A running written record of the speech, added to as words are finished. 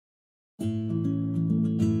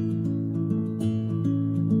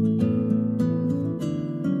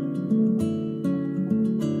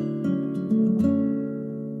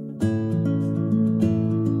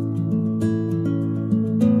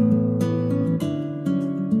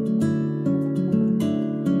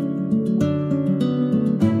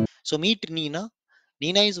So meet Nina.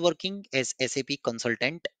 Nina is working as SAP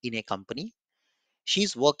consultant in a company.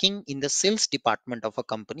 She's working in the sales department of a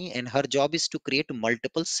company, and her job is to create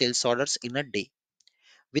multiple sales orders in a day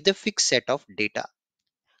with a fixed set of data.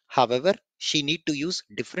 However, she need to use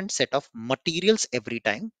different set of materials every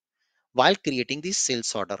time while creating the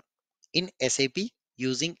sales order in SAP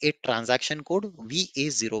using a transaction code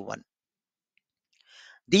VA01.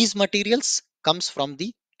 These materials comes from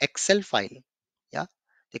the Excel file. Yeah,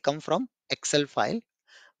 they come from Excel file.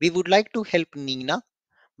 We would like to help Nina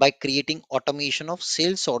by creating automation of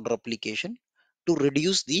sales order application to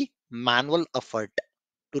reduce the manual effort.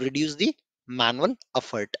 To reduce the manual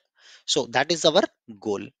effort. So that is our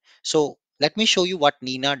goal. So let me show you what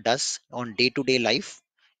Nina does on day-to-day life,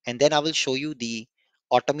 and then I will show you the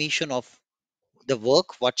automation of the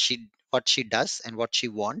work, what she does and what she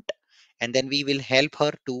want, and then we will help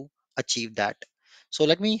her to achieve that. So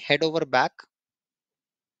let me head over back.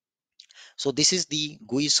 So this is the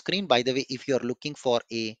GUI screen. By the way, if you are looking for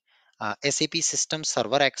a SAP system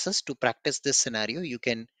server access to practice this scenario, you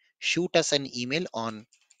can shoot us an email on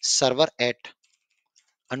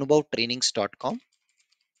server@anubhavtrainings.com,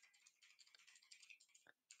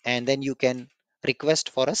 and then you can request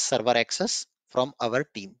for a server access from our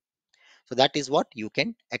team. So that is what you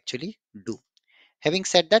can actually do. Having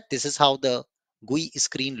said that, this is how the GUI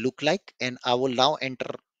screen look like, and I will now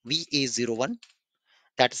enter VA01.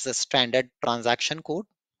 That is the standard transaction code.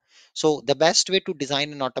 So the best way to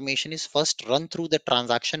design an automation is first run through the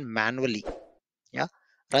transaction manually. Yeah,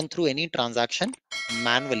 run through any transaction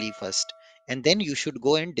manually first, and then you should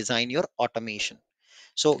go and design your automation.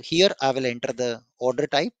 So here I will enter the order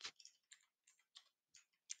type,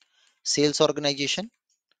 sales organization,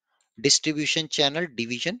 distribution channel,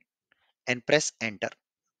 division, and press enter.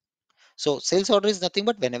 So sales order is nothing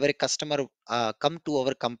but whenever a customer come to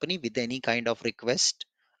our company with any kind of request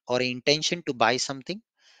or intention to buy something,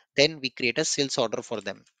 then we create a sales order for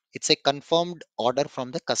them. It's a confirmed order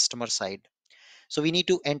from the customer side. So we need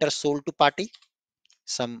to enter sold to party,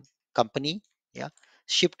 some company, yeah,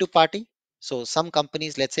 ship to party. So some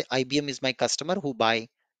companies, let's say IBM is my customer who buy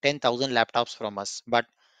 10,000 laptops from us, but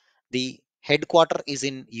the headquarter is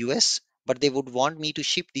in US, but they would want me to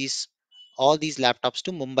ship these all these laptops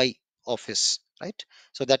to Mumbai office, right?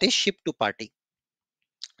 So that is ship to party.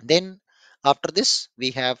 Then after this, we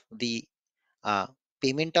have the uh,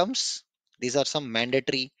 payment terms. These are some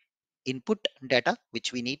mandatory input data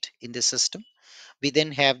which we need in the system. We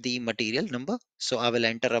then have the material number. So I will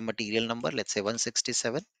enter a material number, let's say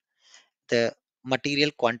 167. The material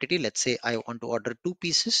quantity, let's say I want to order 2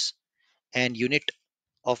 pieces, and unit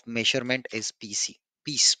of measurement is piece,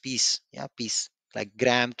 yeah, piece, like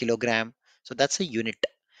gram, kilogram. So that's a unit.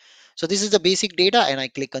 So this is the basic data, and I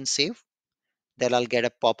click on save. Then I'll get a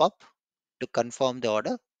pop-up to confirm the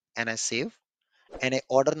order, and I save, and a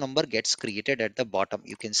order number gets created at the bottom.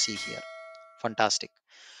 You can see here. Fantastic.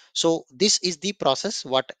 So this is the process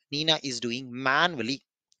what Nina is doing manually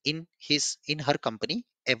in her company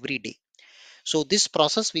every day. So this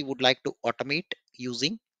process we would like to automate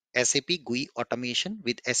using SAP GUI automation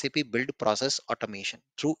with SAP Build Process Automation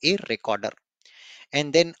through a recorder.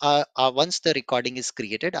 And then once the recording is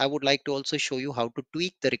created, I would like to also show you how to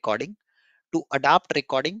tweak the recording to adapt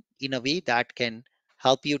recording in a way that can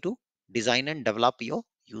help you to design and develop your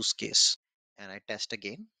use case. And I test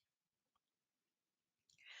again.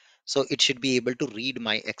 So it should be able to read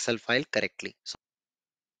my Excel file correctly. So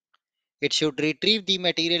it should retrieve the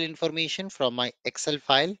material information from my Excel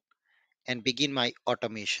file and begin my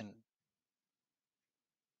automation.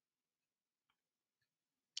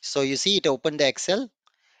 So you see it opened the Excel.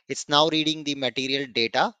 It's now reading the material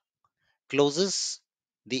data, closes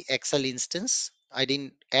the Excel instance. I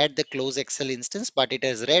didn't add the close Excel instance, but it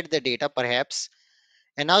has read the data perhaps.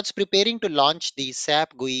 And now it's preparing to launch the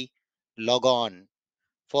SAP GUI logon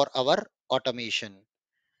for our automation.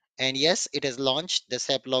 And yes, it has launched the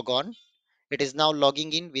SAP logon. It is now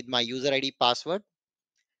logging in with my user ID password,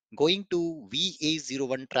 going to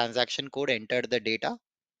VA01 transaction code, enter the data.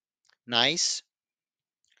 Nice.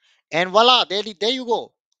 And voila, there you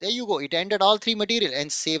go. There you go. It entered all three material and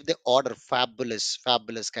saved the order. Fabulous,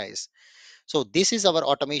 fabulous, guys. So this is our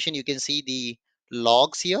automation. You can see the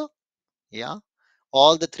logs here. Yeah.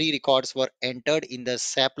 All the three records were entered in the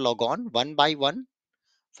SAP logon one by one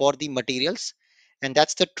for the materials. And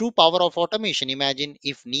that's the true power of automation. Imagine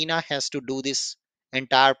if Nina has to do this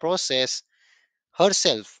entire process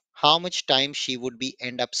herself, how much time she would be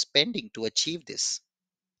end up spending to achieve this.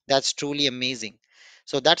 That's truly amazing.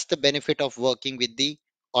 So that's the benefit of working with the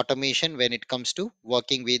automation when it comes to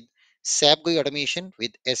working with SAP GUI automation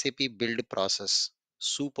with SAP Build Process.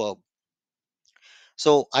 Superb.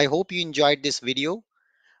 So I hope you enjoyed this video.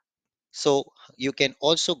 So you can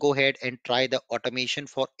also go ahead and try the automation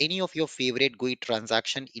for any of your favorite GUI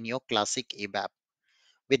transaction in your classic ABAP.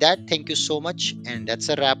 With that, thank you so much. And that's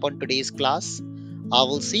a wrap on today's class. I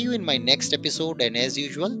will see you in my next episode. And as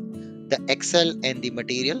usual, the Excel and the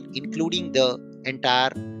material, including the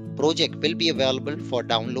entire project, will be available for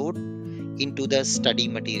download into the study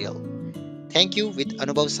material. Thank you, with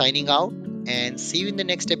Anubhav signing out, and see you in the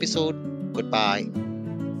next episode. Goodbye.